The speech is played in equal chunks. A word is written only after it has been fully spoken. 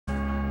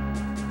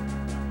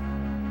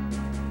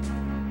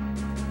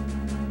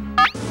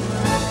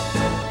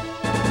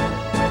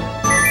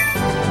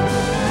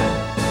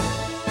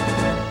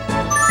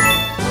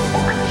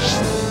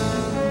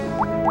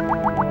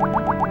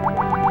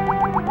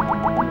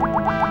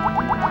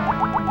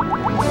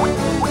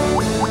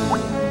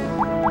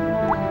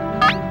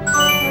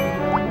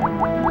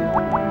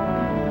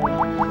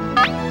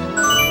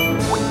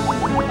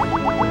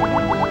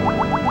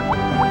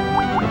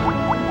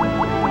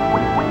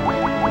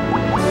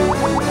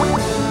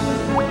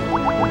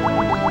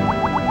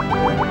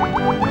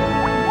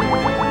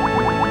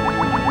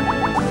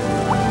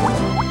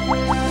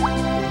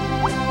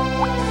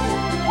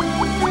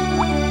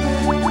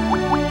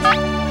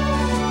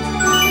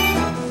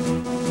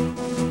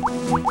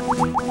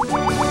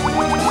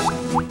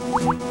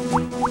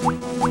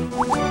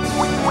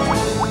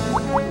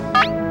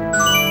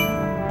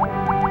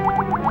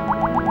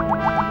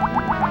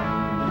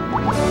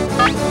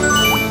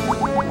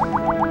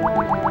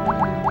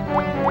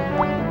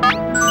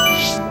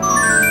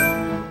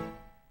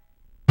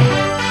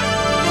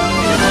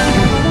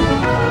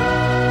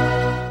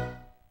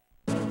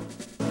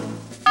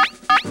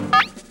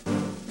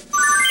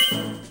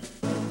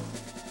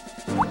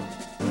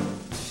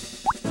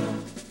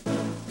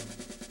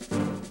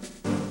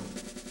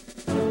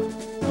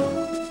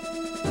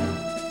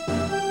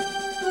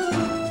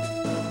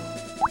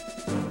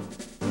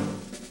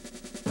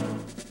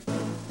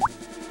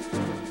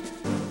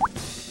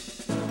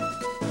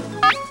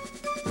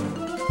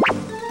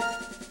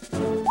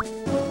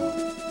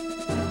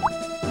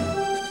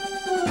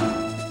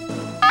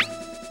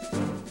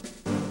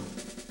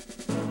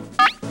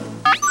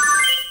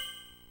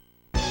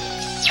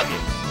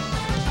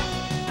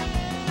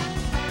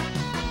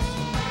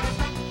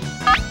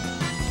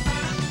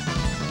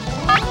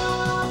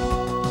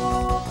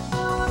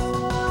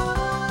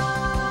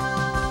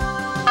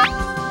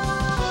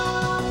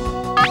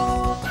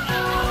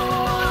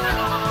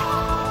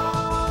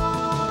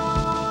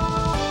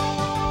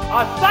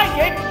A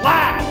psychic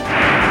blast!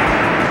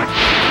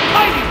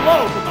 Mighty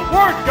blow from the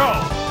word go!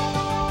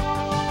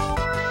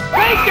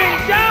 Taking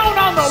down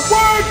on the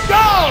word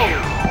go!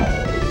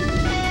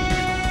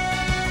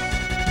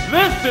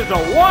 This is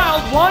a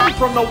wild one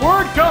from the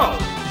word go!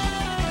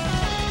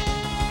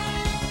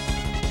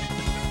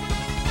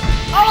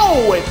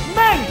 Oh, it's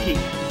Mankey!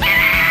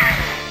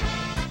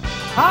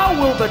 How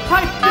will the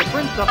type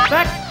difference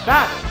affect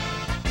battle?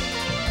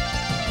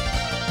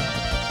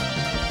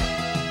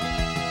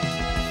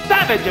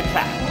 Savage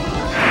attack!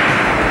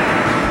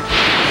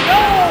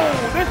 No!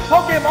 This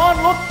Pokemon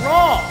looks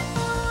wrong!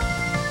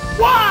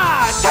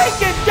 Why?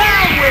 Take it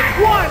down with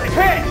one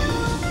hit!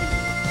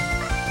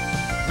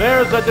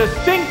 There's a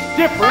distinct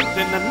difference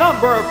in the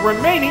number of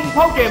remaining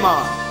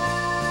Pokemon.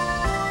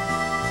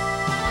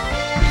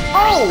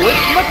 Oh,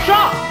 it's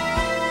Machop!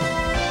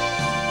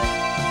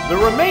 The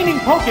remaining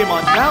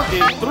Pokemon count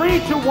is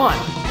 3-1.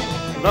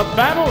 The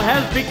battle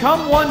has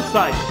become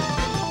one-sided.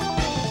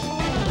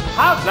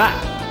 How's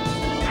that?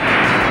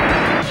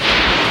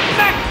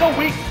 That's the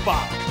weak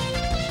spot.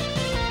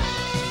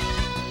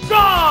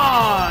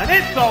 Gone!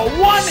 It's a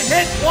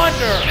one-hit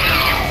wonder.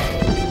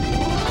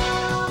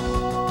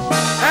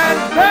 And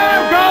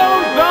there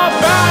goes the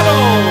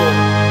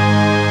battle!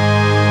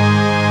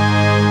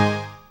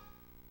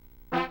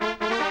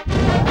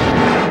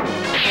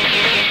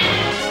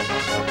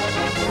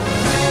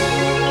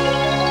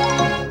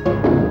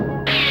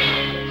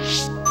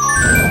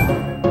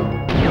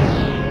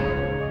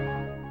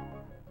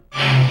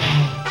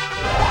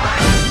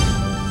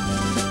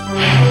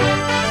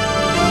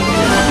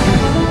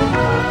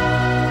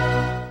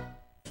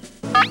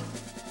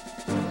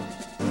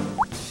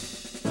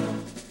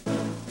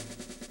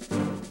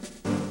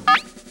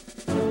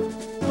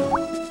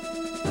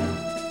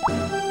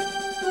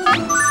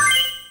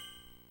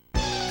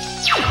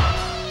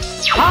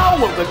 How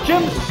will the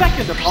gym's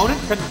second opponent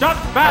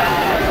conduct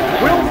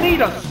battle? We'll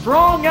need a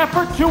strong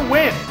effort to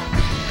win.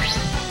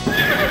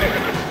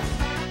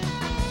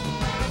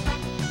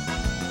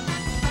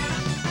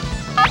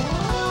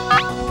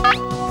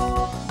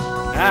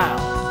 Now.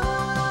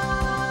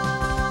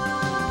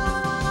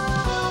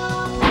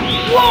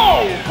 Whoa!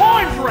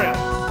 Horn drill!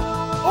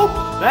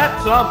 Oops,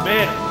 that's a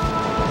miss.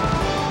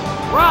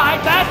 Right,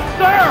 that's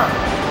serve!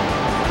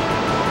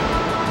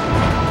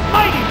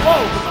 Mighty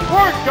blow from the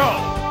word go!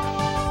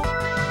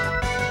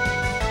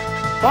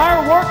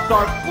 Fireworks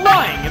are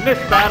flying in this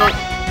battle.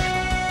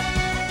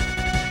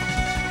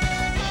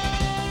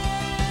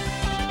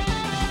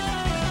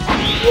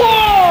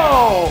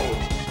 Whoa!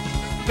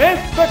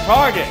 Missed the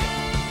target.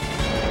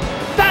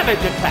 Savage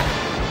attack.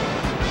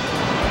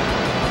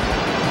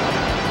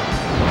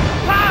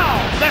 Wow!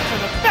 That's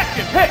an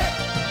effective hit.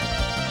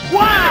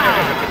 Wow!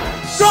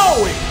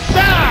 Going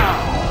down.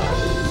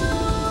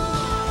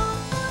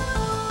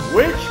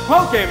 Which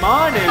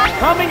Pokemon is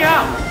coming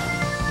out?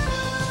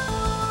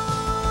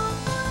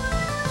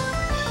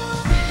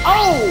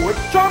 Oh, it's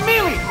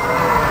Charmeleon!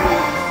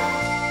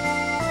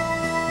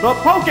 The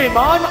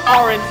Pokemon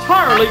are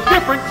entirely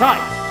different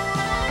types.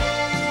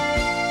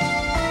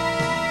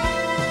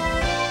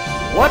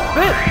 What's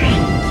this?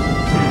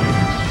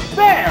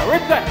 There,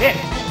 it's a hit.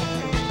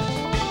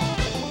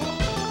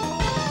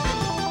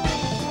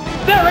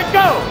 There it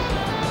goes.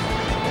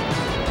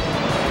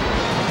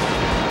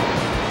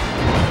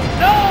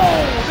 No,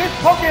 this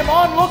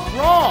Pokemon looks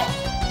wrong.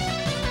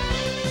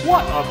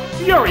 What a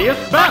furious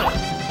battle.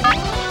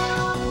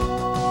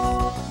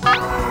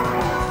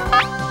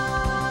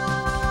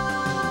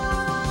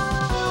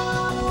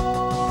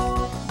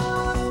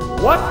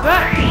 What's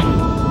that?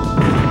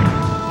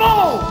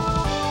 Boom!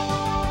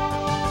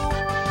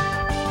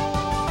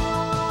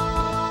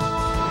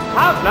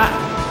 How's that?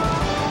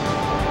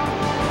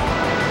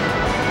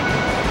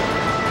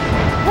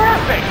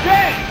 Perfect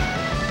game!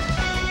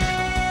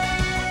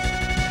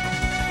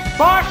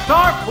 Sparks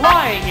are are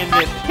flying in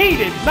this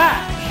heated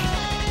match.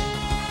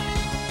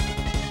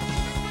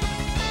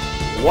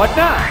 What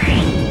now?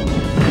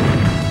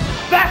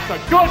 That's a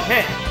good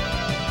hit.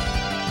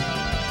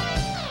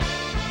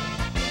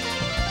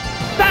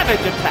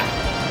 Savage attack.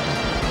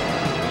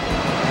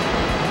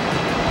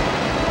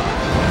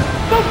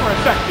 Super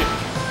effective.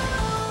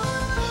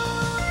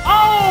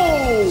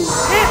 Oh,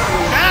 hit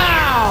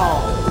now.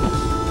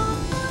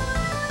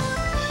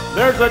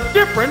 There's a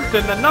difference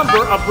in the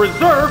number of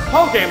reserve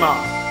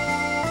Pokemon.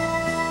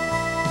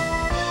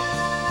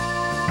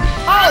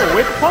 Oh,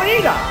 it's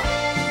Ponyta.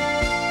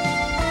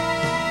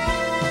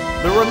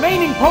 The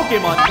remaining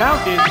Pokemon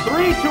count is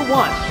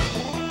 3-1.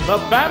 The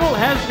battle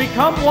has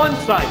become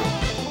one-sided.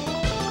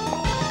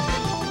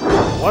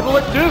 What'll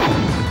it do?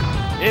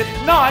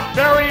 It's not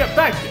very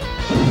effective.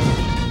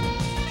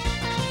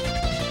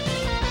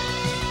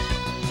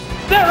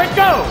 There it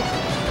goes!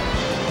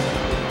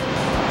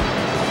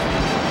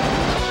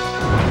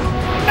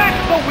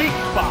 That's the weak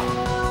spot.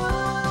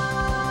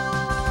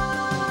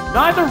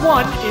 Neither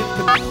one is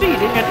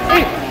conceding an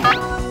inch.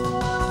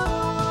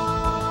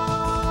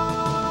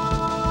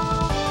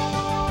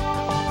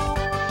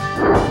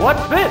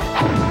 What's this?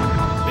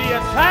 The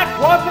attack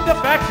wasn't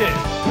effective.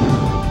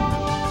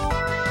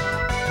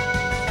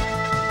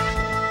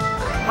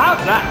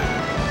 How's that?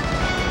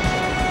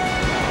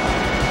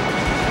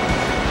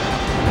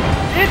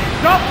 It's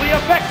doubly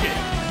effective.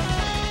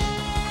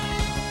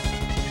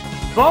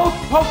 Both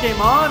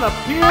Pokemon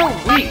appear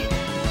weak.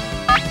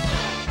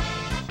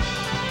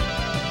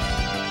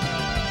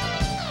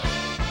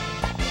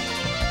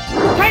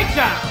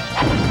 Takedown!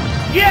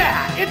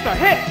 Yeah, it's a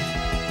hit.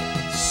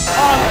 A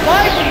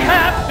life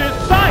tap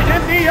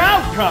decided the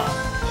outcome.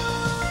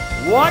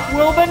 What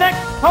will the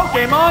next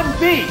Pokemon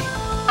be?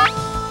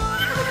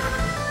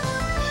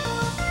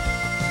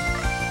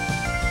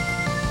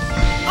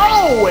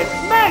 Oh, it's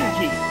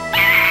Mankey!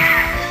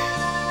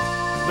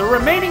 The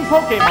remaining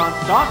Pokemon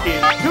stock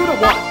is 2-1.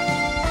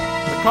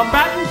 The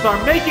combatants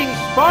are making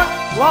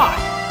sparks fly.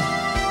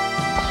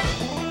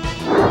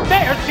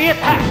 There's the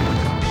attack.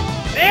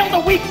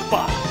 Nail the weak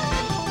spot.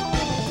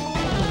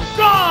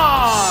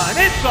 Gone!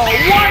 It's a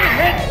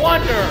one-hit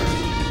wonder.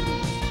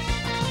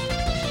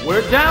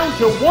 We're down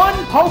to one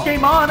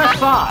Pokemon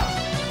aside.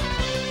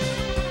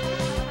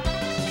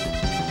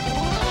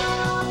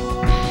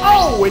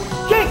 Oh, it's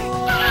Jynx!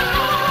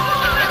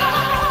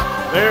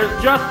 There's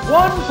just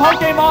one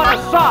Pokemon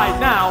aside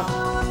now.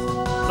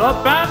 The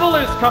battle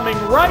is coming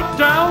right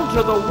down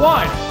to the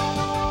wire.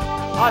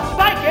 A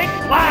Psychic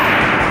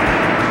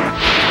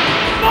Blast!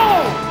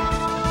 Boom!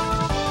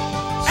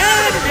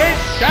 And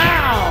it's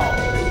down!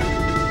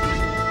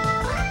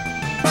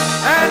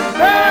 And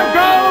there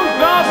goes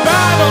the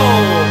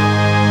battle!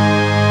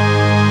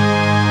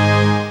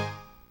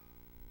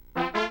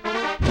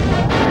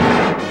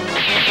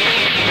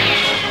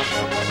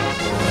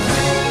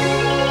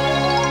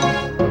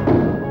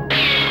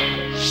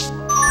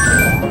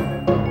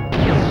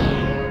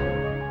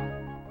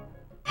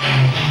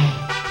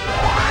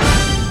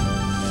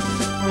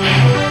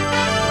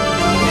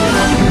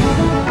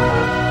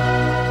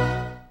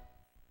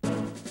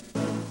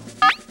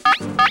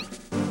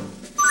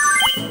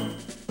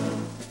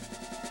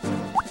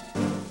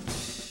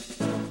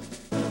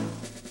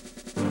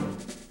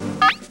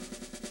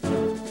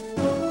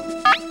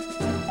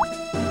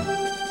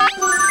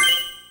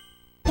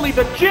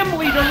 The gym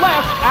leader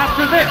left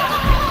after this.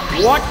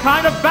 What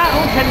kind of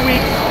battle can we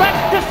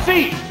expect to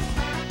see?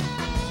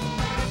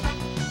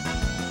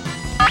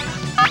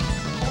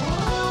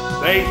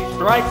 They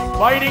strike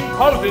fighting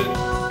poses.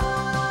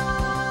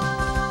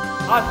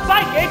 A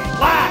Psychic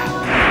Blast!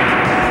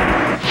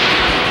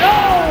 No!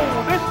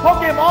 This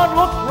Pokemon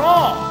looks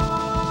wrong!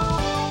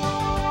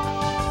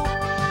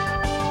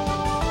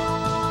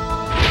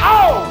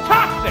 Oh!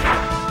 Toxic!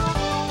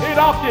 It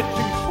opted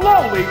to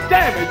slowly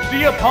damage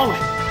the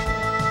opponent.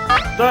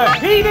 The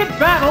heated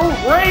battle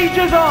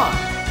rages on.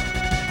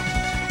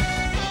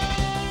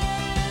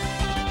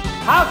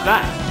 How's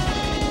that?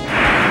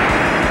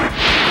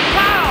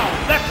 Wow,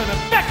 that's an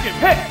effective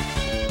hit.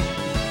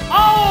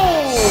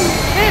 Oh,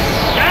 it's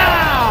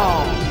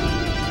down.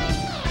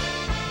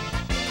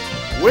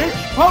 Which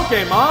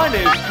Pokemon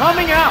is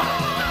coming out?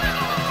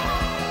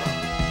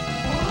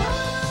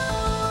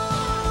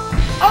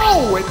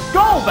 Oh, it's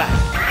Golbat.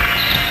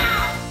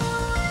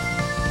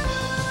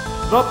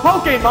 The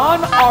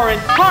Pokemon are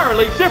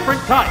entirely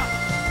different types.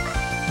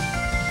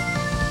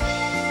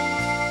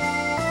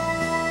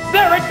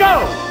 There it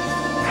goes!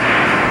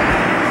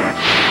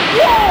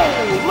 Whoa!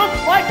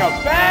 Looks like a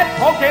bad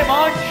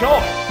Pokemon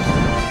choice.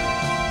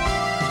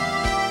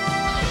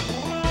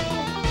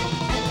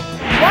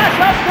 Flash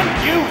up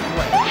Confused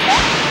Ray!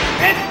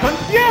 It's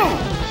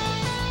confused!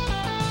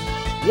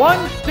 One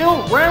still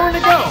raring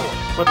to go,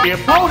 but the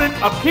opponent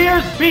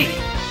appears beat.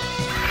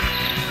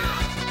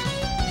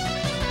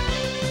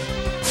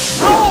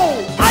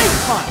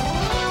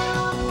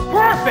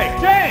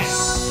 Perfect aim!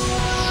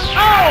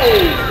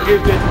 Oh!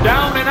 Is it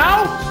down and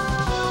out?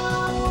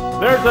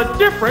 There's a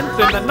difference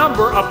in the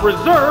number of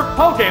reserve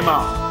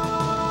Pokemon.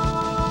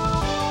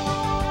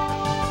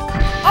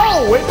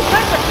 Oh, it's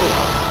Tentacle!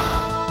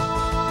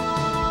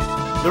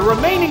 The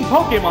remaining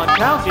Pokemon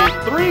count is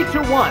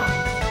 3-1.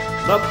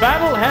 The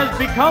battle has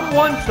become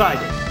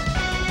one-sided.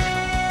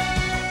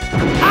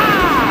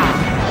 Ah!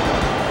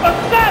 A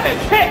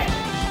savage hit!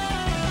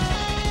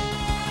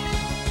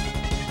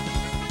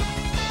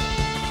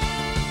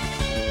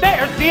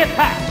 There's the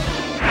attack!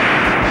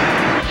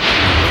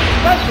 The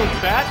special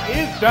stat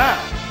is down.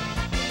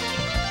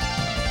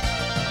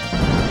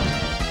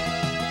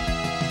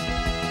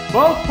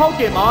 Both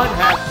Pokemon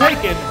have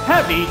taken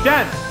heavy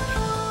damage.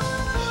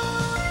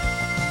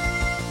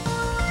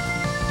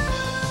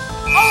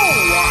 Oh,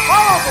 a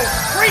horrible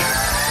streak!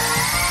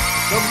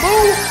 The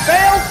move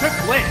failed to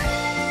click.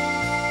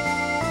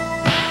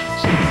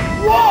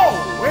 Whoa!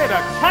 It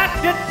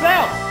attacked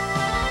itself!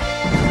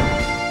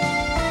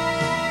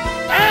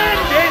 And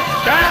it's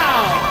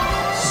down!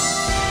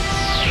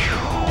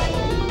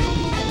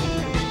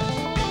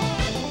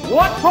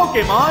 What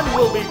Pokemon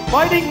will be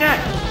fighting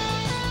next?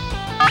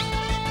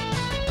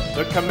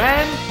 The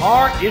commands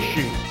are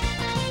issued.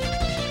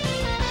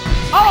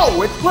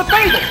 Oh, it's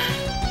Clefable!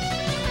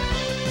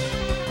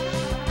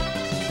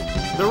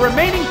 The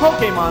remaining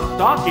Pokemon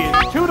stock is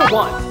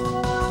 2-1.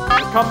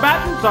 The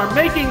combatants are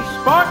making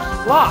sparks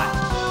fly.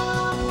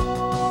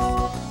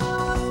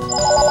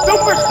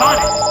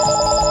 Supersonic!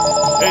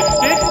 It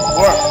didn't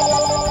work.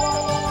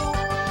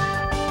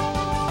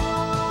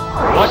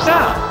 What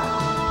now?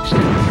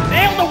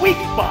 Nail the weak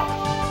spot.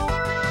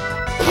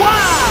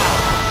 Wow!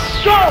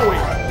 Going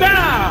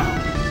down!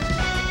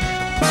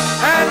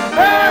 And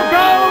there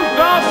goes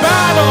the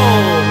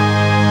battle!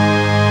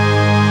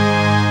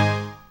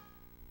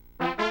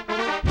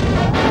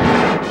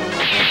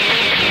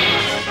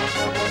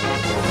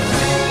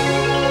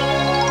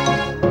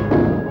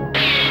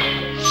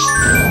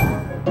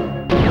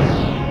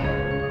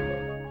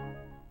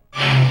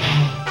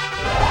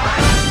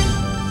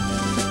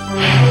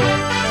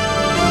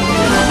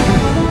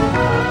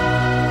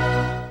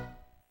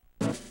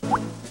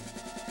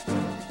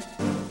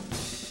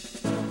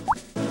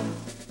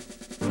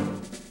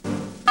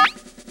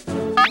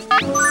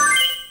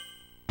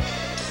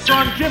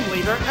 Gym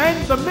leader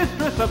and the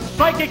mistress of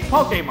psychic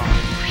Pokemon.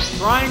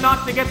 Try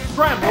not to get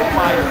scrambled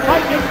by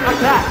psychic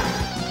attacks.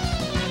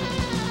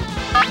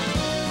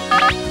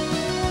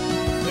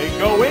 They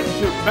go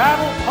into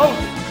battle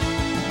poses.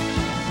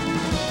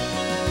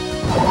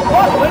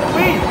 What will it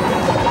be?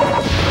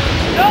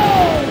 No!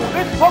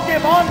 This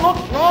Pokemon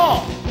looks wrong.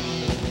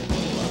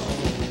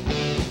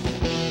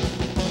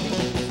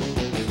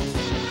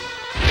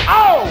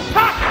 Oh!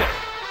 Toxic!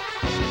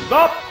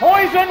 The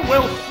poison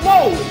will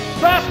slowly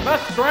sap the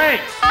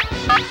strength.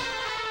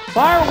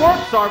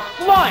 Fireworks are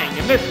flying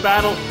in this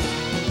battle.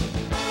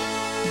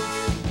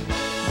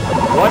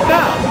 What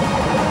now?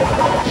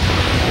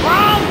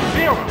 Round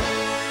 0.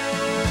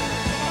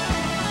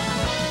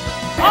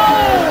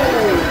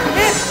 Oh!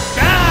 It's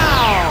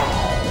down!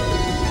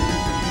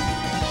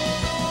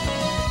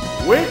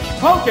 Which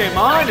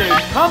Pokemon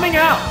is coming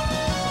out?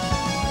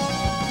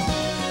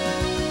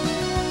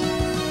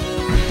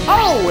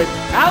 Oh, it's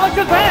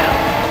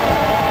Alakazam!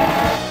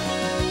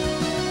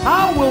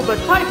 How will the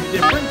type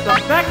difference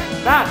affect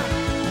that?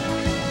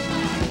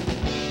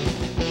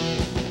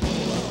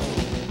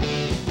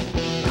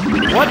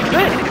 What's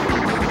this?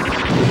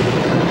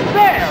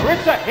 There,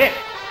 it's a hit!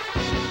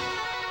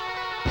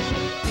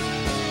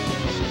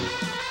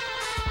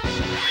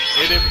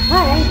 It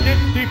improved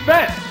its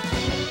defense.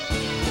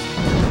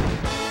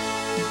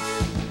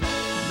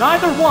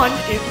 Neither one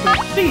is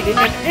conceding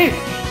an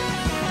inch.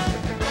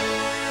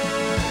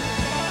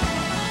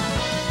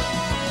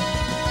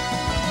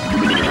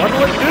 What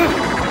will it do?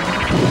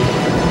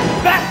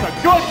 That's a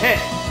good hit!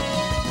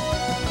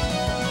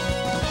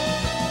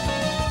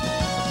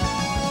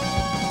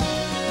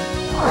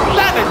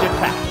 Savage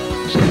attack!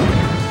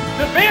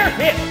 Severe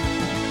hit!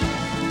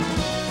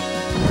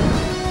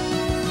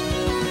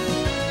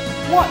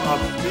 What a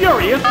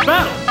furious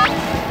battle!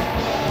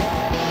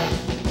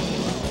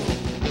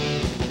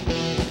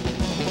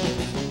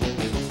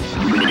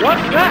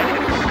 What's that?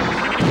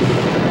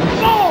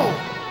 Boom!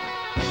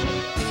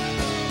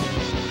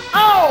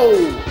 Oh!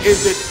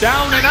 Is it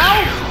down and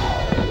out?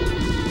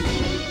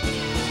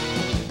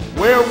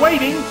 We're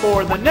waiting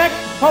for the next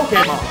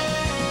Pokemon.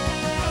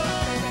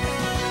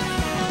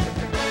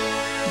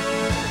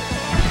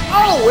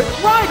 Oh, it's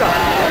Rhydon!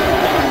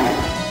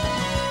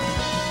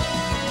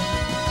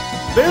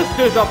 This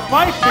is a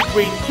fight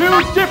between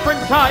two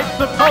different types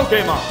of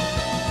Pokemon.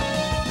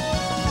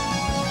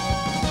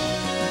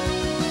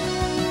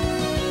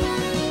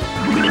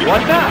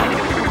 What now?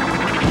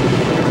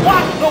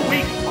 What's the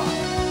weak spot?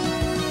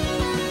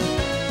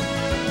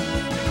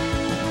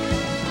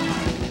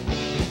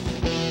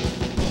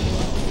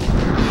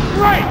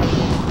 Right!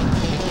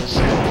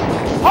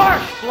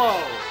 Harsh blow!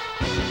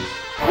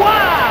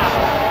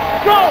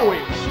 Wow!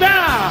 Going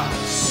down!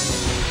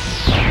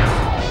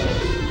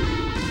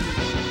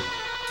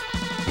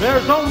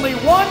 There's only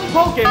one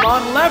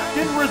Pokemon left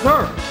in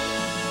reserve.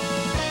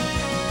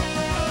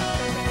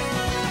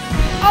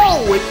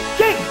 Oh, it's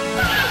Jynx!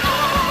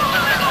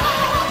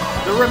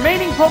 The The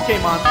remaining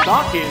Pokemon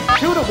stock is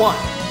 2-1.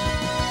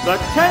 The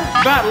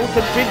 10th battle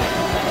continues.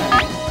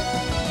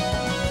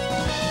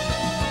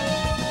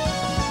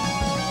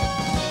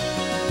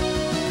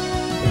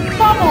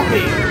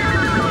 Bumblebee!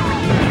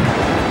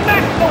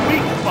 That's the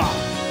weak spot!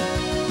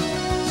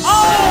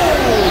 Oh!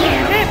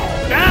 It's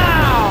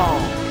down!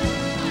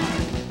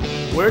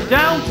 We're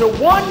down to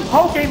 1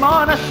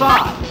 Pokemon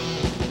aside.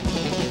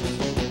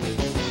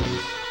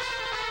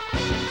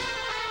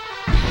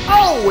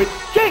 Oh,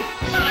 it's Jake!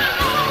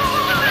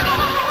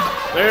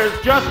 There's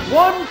just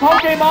 1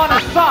 Pokemon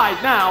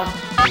aside now.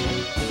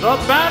 The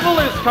battle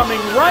is coming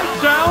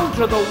right down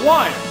to the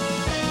wire.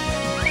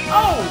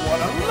 Oh,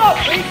 what a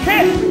lovely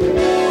kick!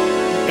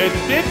 It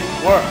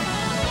didn't work.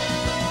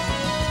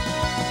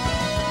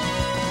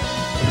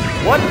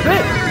 What's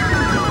this?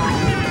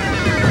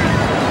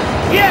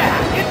 Yeah,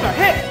 it's a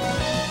hit!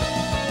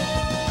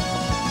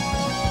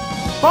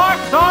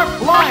 Sparks are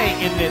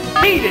flying in this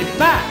heated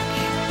match.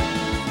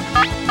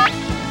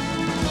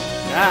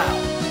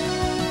 Now,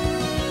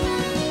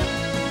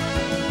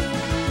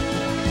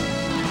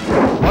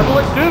 what'll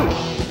it do?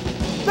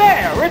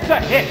 There, it's a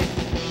hit!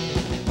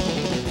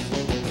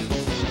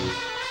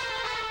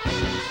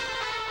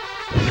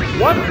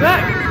 What's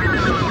next?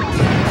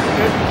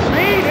 Its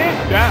speed is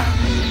down.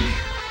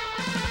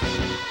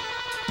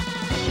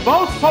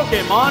 Both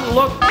Pokemon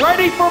look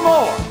ready for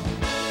more.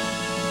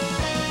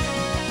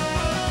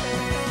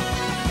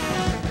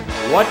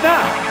 What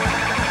now?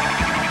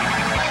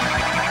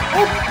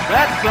 Oops,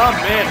 that's a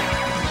miss.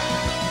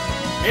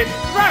 It's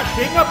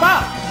thrashing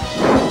about.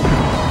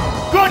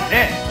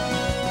 Goodness!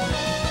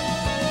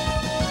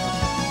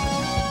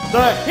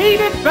 The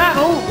heated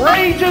battle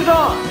rages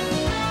on.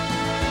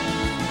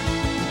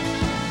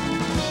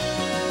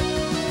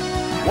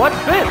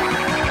 What's this?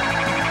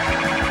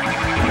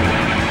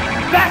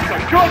 That's a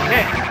good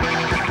hit!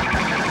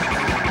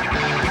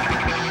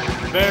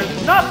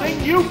 There's nothing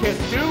you can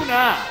do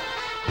now.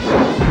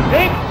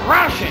 It's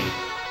crashing!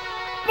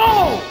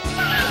 Boom!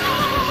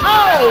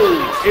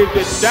 Oh! Is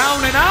it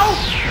down and out?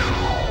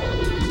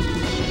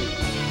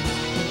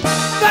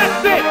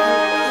 That's it!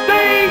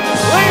 Stage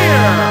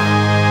clear!